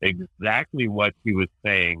exactly what he was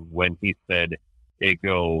saying when he said,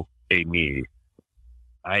 Ego eimi,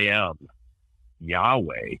 I am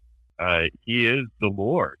Yahweh. He is the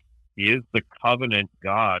Lord. He is the covenant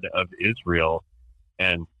God of Israel.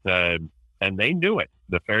 And they knew it.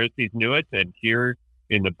 The Pharisees knew it. And here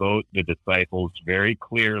in the boat, the disciples very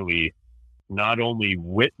clearly not only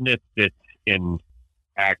witnessed it in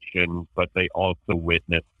action, but they also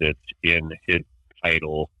witnessed it in his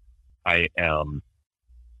title, I am,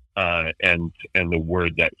 and the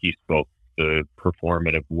word that he spoke, the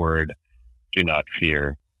performative word, do not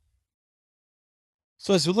fear.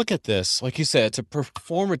 So as we look at this, like you said, it's a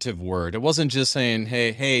performative word. It wasn't just saying,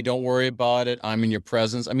 hey, don't worry about it, I'm in your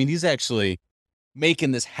presence. I mean, he's actually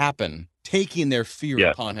making this happen, taking their fear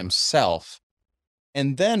upon himself.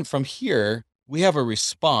 And then from here, we have a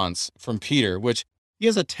response from Peter, which he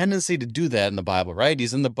has a tendency to do that in the Bible, right?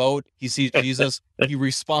 He's in the boat, he sees Jesus, he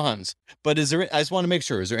responds. But I just want to make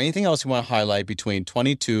sure, is there anything else you want to highlight between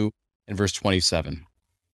 22 and verse 27?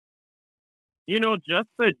 Just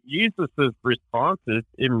that Jesus' response is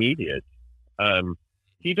immediate.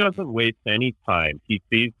 He doesn't waste any time. He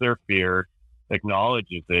sees their fear,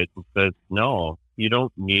 acknowledges it, and says, no, you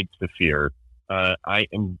don't need to fear. I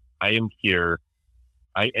am here.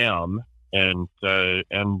 I am. And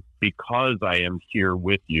because I am here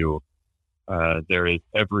with you, there is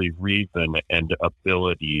every reason and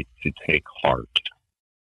ability to take heart.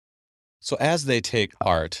 So as they take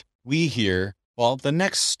heart, we hear, the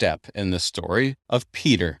next step in the story of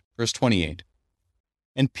Peter, verse 28.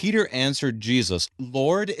 And Peter answered Jesus,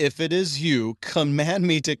 Lord, if it is you, command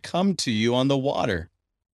me to come to you on the water.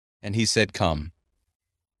 And he said, come.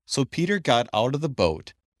 So Peter got out of the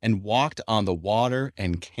boat and walked on the water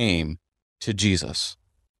and came to Jesus.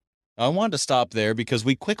 Now, I wanted to stop there because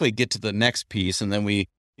we quickly get to the next piece, and then we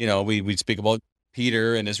speak about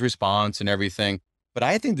Peter and his response and everything. But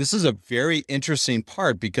I think this is a very interesting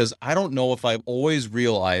part because I don't know if I've always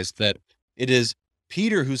realized that it is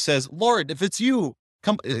Peter who says, Lord, if it's you,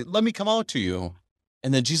 come, let me come out to you.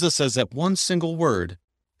 And then Jesus says that one single word,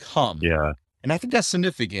 come. Yeah. And I think that's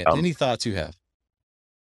significant. Any thoughts you have?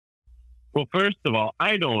 Well, first of all,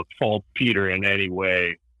 I don't fault Peter in any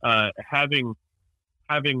way. Having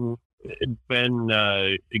been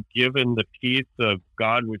given the peace of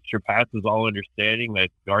God which surpasses all understanding,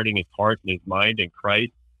 that's guarding his heart and his mind in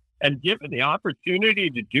Christ, and given the opportunity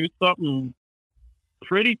to do something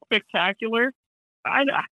pretty spectacular, I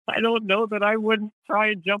don't know that I wouldn't try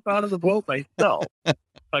and jump out of the boat myself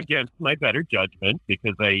against my better judgment,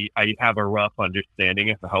 because I have a rough understanding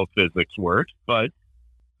of how physics works. But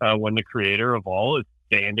when the creator of all is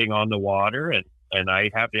standing on the water and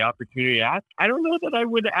I have the opportunity to ask, I don't know that I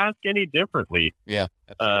would ask any differently. Yeah,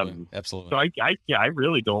 absolutely. So I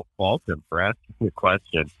really don't fault him for asking the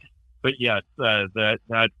question. But yes,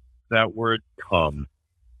 that word come,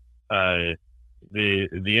 the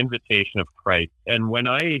invitation of Christ. And when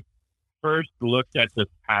I first looked at this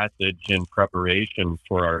passage in preparation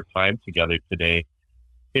for our time together today,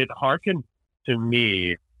 it harkened to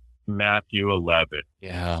me Matthew 11.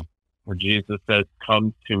 Yeah. Where Jesus says,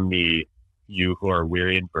 come to me, you who are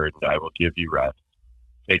weary and burdened, I will give you rest.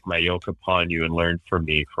 Take my yoke upon you and learn from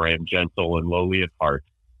me, for I am gentle and lowly at heart,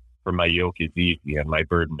 for my yoke is easy and my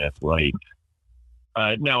burden is light.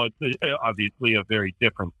 Now, it's obviously a very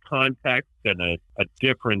different context and a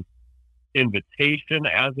different invitation,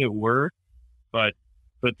 as it were, but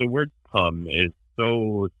the word "come" is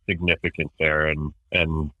so significant there,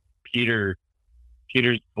 and Peter's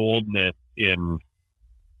boldness in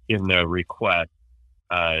the request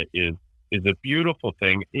is a beautiful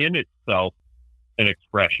thing in itself, an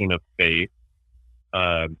expression of faith,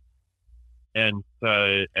 and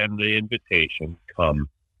the invitation, come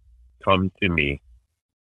to me.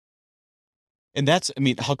 And that's, I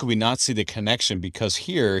mean, how could we not see the connection? Because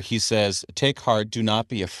here he says, take heart, do not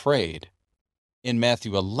be afraid. In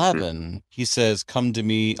Matthew 11, he says, come to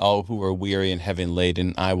me, all who are weary and heavy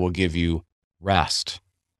laden, I will give you rest.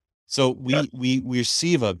 So we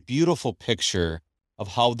receive a beautiful picture of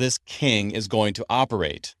how this king is going to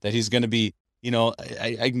operate, that he's going to be,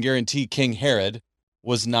 I can guarantee King Herod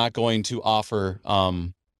was not going to offer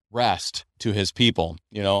rest to his people.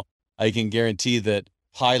 I can guarantee that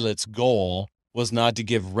Pilate's goal was not to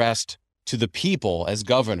give rest to the people as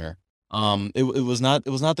governor. It was not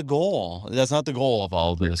the goal. That's not the goal of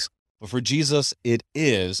all of this. But for Jesus, it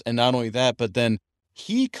is. And not only that, but then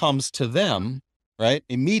he comes to them, right,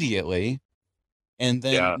 immediately. And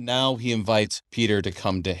then now he invites Peter to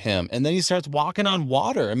come to him. And then he starts walking on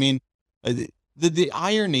water. I mean, the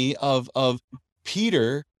irony of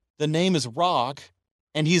Peter, the name is Rock,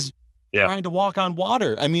 and he's trying to walk on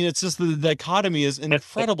water. I mean, it's just the dichotomy is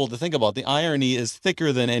incredible to think about. The irony is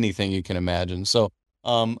thicker than anything you can imagine. So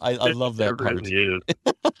I love that part. Really is.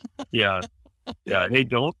 Yeah. Hey,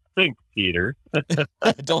 don't think, Peter.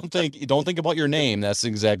 Don't think about your name. That's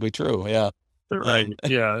exactly true. Yeah. Right.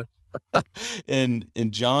 Yeah. In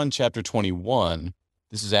John chapter 21,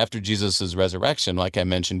 this is after Jesus' resurrection, like I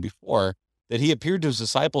mentioned before, that he appeared to his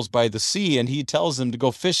disciples by the sea, and he tells them to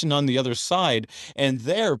go fishing on the other side. And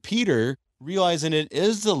there, Peter, realizing it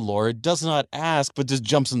is the Lord, does not ask, but just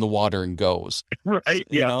jumps in the water and goes. Right.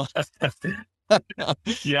 Yeah.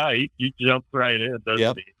 Yeah, he jumps right in,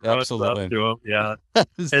 doesn't he? Absolutely. To him. Yeah.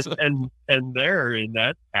 and there in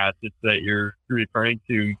that passage that you're referring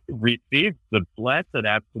to, receives the blessed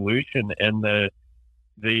absolution and the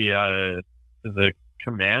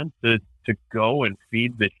command to go and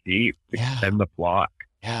feed the sheep and the flock.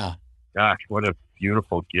 Yeah. Gosh, what a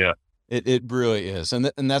beautiful gift. It really is. And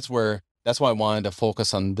that's why I wanted to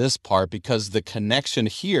focus on this part, because the connection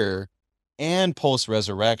here and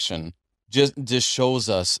post-resurrection just shows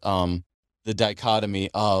us the dichotomy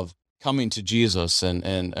of coming to Jesus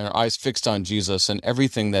and our eyes fixed on Jesus and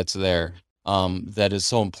everything that's there that is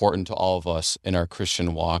so important to all of us in our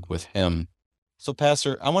Christian walk with him. So,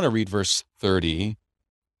 Pastor, I want to read verse 30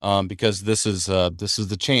 because this is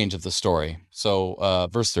the change of the story. So,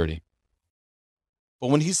 verse 30. But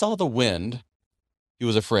when he saw the wind, he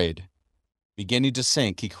was afraid. Beginning to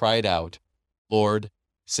sink, he cried out, "Lord,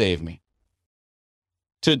 save me."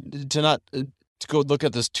 To go look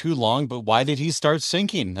at this too long, but why did he start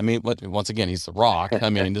sinking? I mean, once again, he's the Rock. I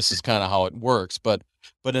mean, this is kind of how it works. But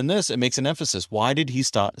in this, it makes an emphasis. Why did he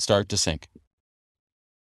start to sink?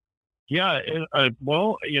 Yeah,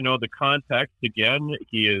 well, the context again,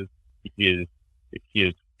 his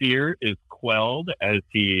fear is quelled as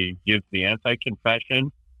he gives the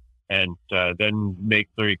anti-confession, and then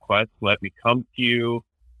makes the request, "Let me come to you,"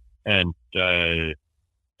 and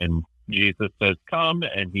Jesus says, "Come,"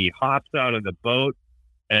 and he hops out of the boat,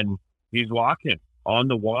 and he's walking on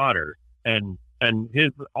the water, and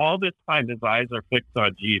all this time his eyes are fixed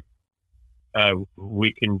on Jesus.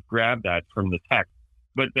 We can grab that from the text,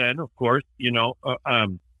 but then of course, he's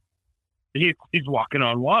walking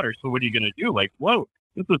on water. So what are you going to do? Like, whoa,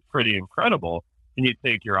 this is pretty incredible. And you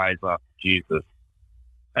take your eyes off Jesus,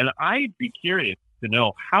 and I'd be curious to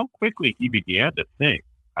know how quickly he began to sink.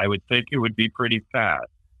 I would think it would be pretty fast.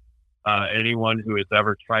 Anyone who has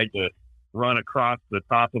ever tried to run across the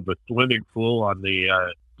top of a swimming pool on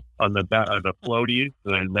the floaties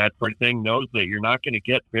and that sort of thing knows that you're not going to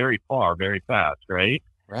get very far very fast, right?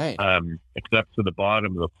 Right. Except to the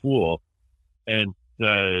bottom of the pool, and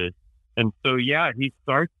so he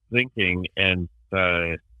starts thinking and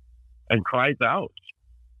cries out,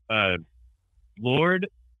 "Lord,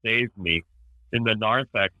 save me." In the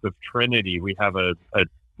narthex of Trinity, we have a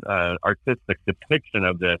artistic depiction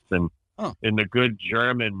of this, and in the good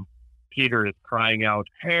German, Peter is crying out,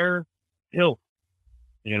 "Herr, hilf!"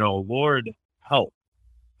 Lord, help,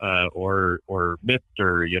 or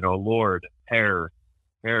Mister, Lord, Herr,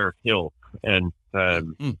 hilf, and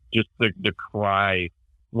just the cry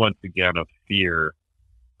once again of fear,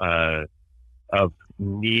 of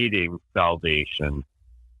needing salvation.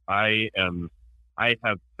 I am I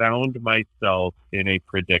have found myself in a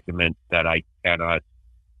predicament that I cannot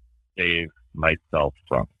save myself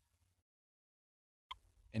from.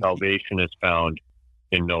 And Salvation is found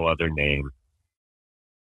in no other name.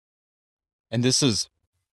 And this is,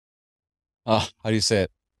 how do you say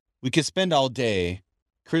it? We could spend all day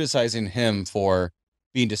criticizing him for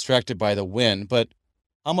being distracted by the wind, but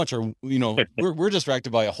how much are, we're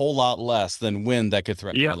distracted by a whole lot less than wind that could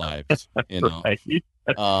threaten our lives, Right.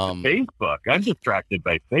 Facebook. I'm distracted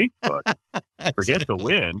by Facebook. Forget the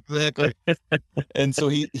win. Exactly. And so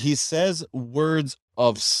he says words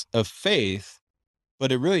of faith,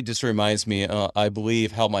 but it really just reminds me, I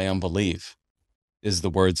believe, help my unbelief is the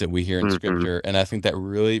words that we hear in Scripture. And I think that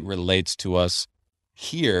really relates to us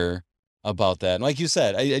here about that. And like you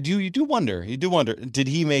said, you do wonder, did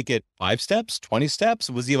he make it 5 steps, 20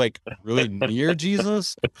 steps? Was he like really near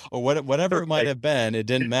Jesus or whatever it might have been? It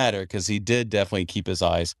didn't matter because he did definitely keep his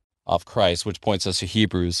eyes off Christ, which points us to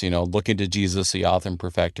Hebrews, looking to Jesus, the author and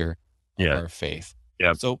perfecter of our faith.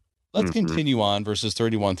 Yeah. So let's continue on verses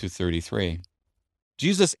 31 through 33.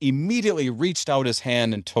 Jesus immediately reached out his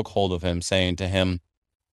hand and took hold of him, saying to him,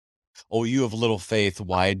 "Oh, you of little faith,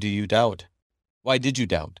 why did you doubt?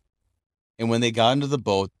 And when they got into the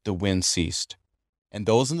boat, the wind ceased. And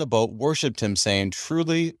those in the boat worshipped him, saying,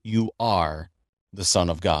 Truly, you are the Son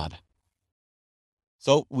of God."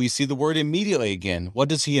 So we see the word immediately again. What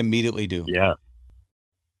does he immediately do? Yeah.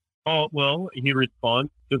 Oh, well, he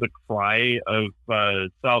responds to the cry of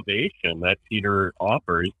salvation that Peter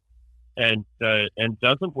offers and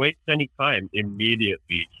doesn't waste any time.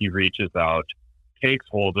 Immediately, he reaches out, takes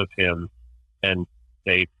hold of him, and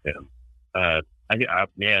saves him.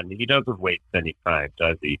 Man, he doesn't waste any time,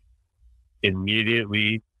 does he?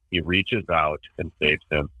 Immediately, he reaches out and saves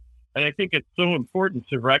him. And I think it's so important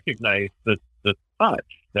to recognize the touch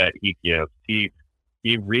that he gives. He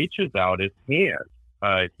reaches out his hand.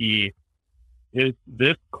 He is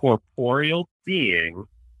this corporeal being,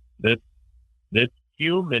 this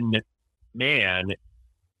human man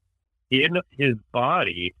in his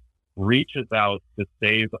body reaches out to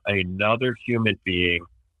save another human being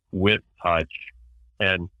with touch,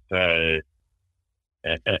 and does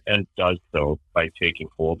so by taking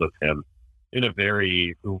hold of him in a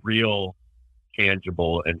very real,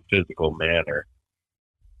 tangible, and physical manner.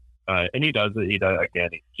 And he does it. Again,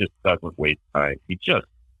 he just doesn't waste time. He just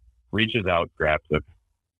reaches out, grabs him.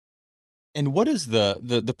 And what is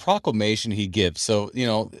the proclamation he gives? So,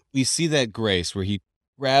 we see that grace where he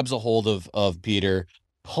grabs a hold of Peter,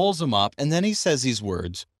 pulls him up, and then he says these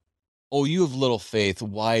words, "Oh, you of little faith,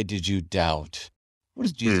 why did you doubt?" What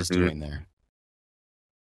is Jesus doing there?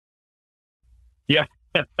 Yeah.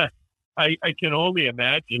 I can only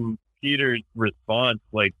imagine Peter's response,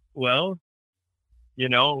 like, well, it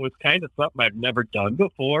was kind of something I've never done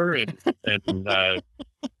before. And there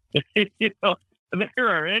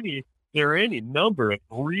are any number of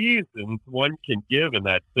reasons one can give in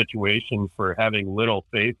that situation for having little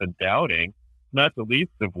faith and doubting, not the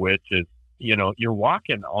least of which is, you're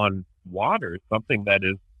walking on water, something that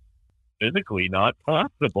is physically not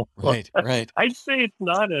possible. Right. I'd say it's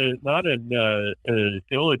not an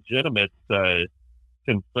illegitimate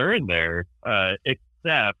concern there,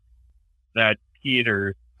 except that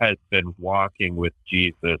Peter has been walking with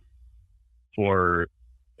Jesus for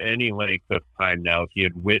any length of time now. He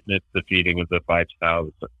had witnessed the feeding of the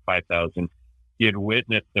 5,000. He had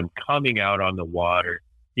witnessed them coming out on the water.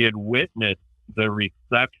 He had witnessed the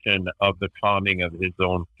reception of the calming of his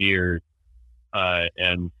own fears,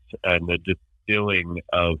 and the distilling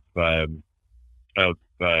of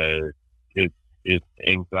his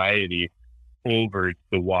anxiety over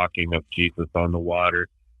the walking of Jesus on the water.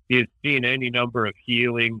 He has seen any number of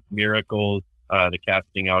healings, miracles, the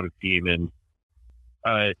casting out of demons.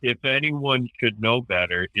 If anyone should know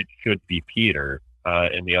better, it should be Peter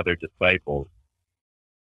and the other disciples.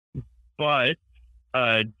 But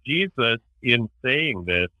Jesus, in saying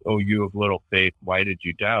this, "Oh, you of little faith, why did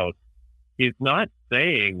you doubt?" He's not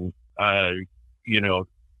saying, you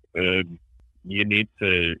need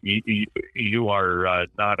to, you are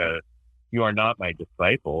not my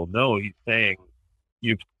disciple. No, he's saying,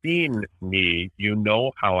 you've seen me, you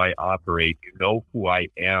know how I operate, you know who I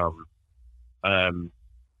am.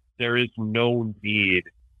 There is no need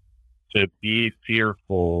to be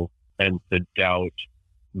fearful and to doubt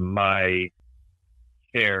my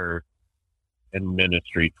care and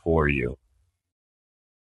ministry for you.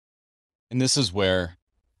 And this is where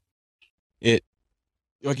it,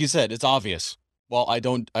 like you said, it's obvious. Well, I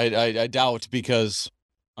doubt because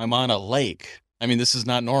I'm on a lake. I mean, this is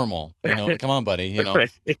not normal. Come on, buddy. Right.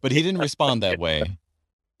 But he didn't respond that way.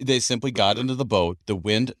 They simply got into the boat. The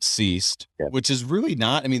wind ceased, which is really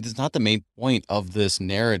not, it's not the main point of this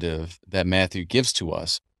narrative that Matthew gives to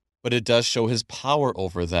us, but it does show his power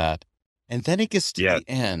over that. And then it gets to the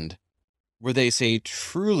end where they say,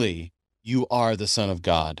 truly, you are the Son of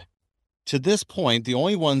God. To this point, the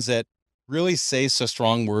only ones that really say such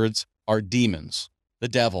strong words are demons, the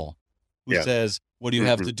devil, who says, what do you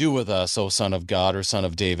have to do with us, O Son of God or Son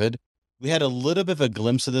of David? We had a little bit of a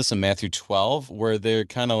glimpse of this in Matthew 12, where they're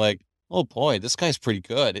kind of like, oh boy, this guy's pretty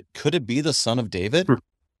good. Could it be the Son of David?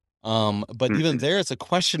 But even there, it's a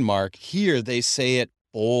question mark. Here, they say it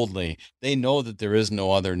boldly. They know that there is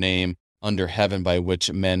no other name under heaven by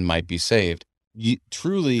which men might be saved.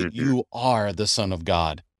 Truly, you are the Son of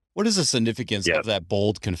God. What is the significance of that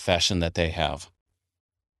bold confession that they have?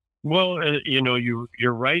 Well,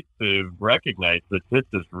 you're right to recognize that this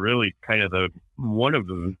is really kind of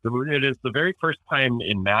it is the very first time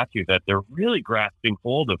in Matthew that they're really grasping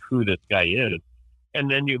hold of who this guy is.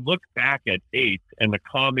 And then you look back at 8 and the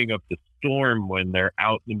calming of the storm when they're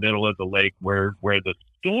out in the middle of the lake where the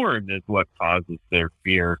storm is what causes their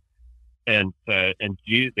fear. And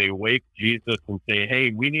they wake Jesus and say,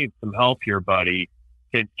 hey, we need some help here, buddy.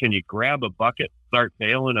 Can you grab a bucket, start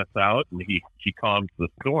bailing us out? And he calms the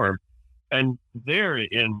storm. And there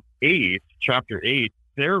in chapter 8,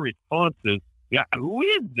 their response is, yeah, who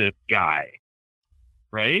is this guy?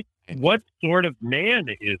 Right? What sort of man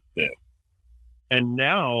is this? And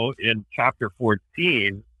now in chapter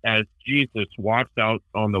 14, as Jesus walks out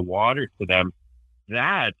on the water to them,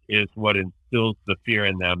 that is what instills the fear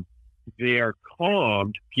in them. They are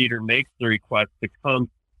calmed. Peter makes the request to come.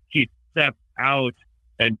 He steps out,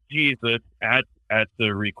 and Jesus, at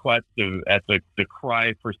the request at the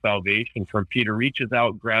cry for salvation from Peter, reaches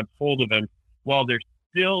out, grabs hold of him while they're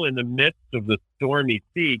still in the midst of the stormy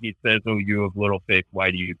sea. He says, "Oh, you of little faith,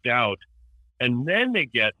 why do you doubt?" And then they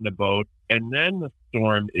get in the boat, and then the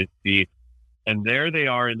storm is ceased, and there they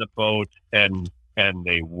are in the boat, and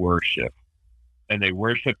they worship, and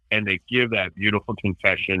they give that beautiful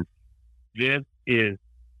confession. This is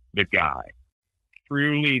the guy.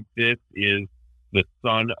 Truly, this is the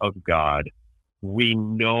Son of God. We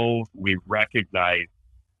know, we recognize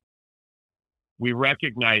that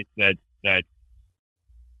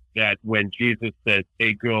when Jesus says,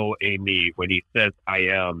 ego eimi, when he says, I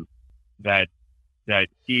am, that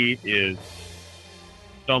he is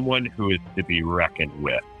someone who is to be reckoned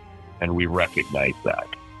with. And we recognize that.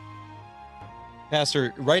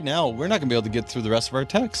 Pastor, right now, we're not going to be able to get through the rest of our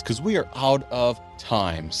text because we are out of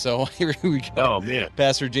time. So here we go. Oh, man.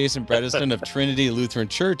 Pastor Jason Bredesen of Trinity Lutheran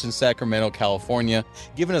Church in Sacramento, California,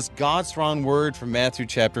 giving us God's strong word from Matthew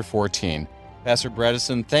chapter 14. Pastor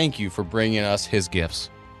Bredesen, thank you for bringing us his gifts.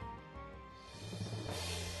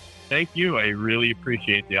 Thank you. I really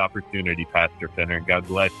appreciate the opportunity, Pastor Finner. God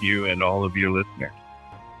bless you and all of your listeners.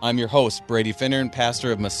 I'm your host, Brady Finner,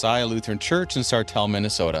 pastor of Messiah Lutheran Church in Sartell,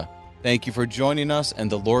 Minnesota. Thank you for joining us,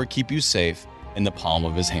 and the Lord keep you safe in the palm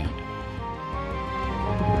of his hand.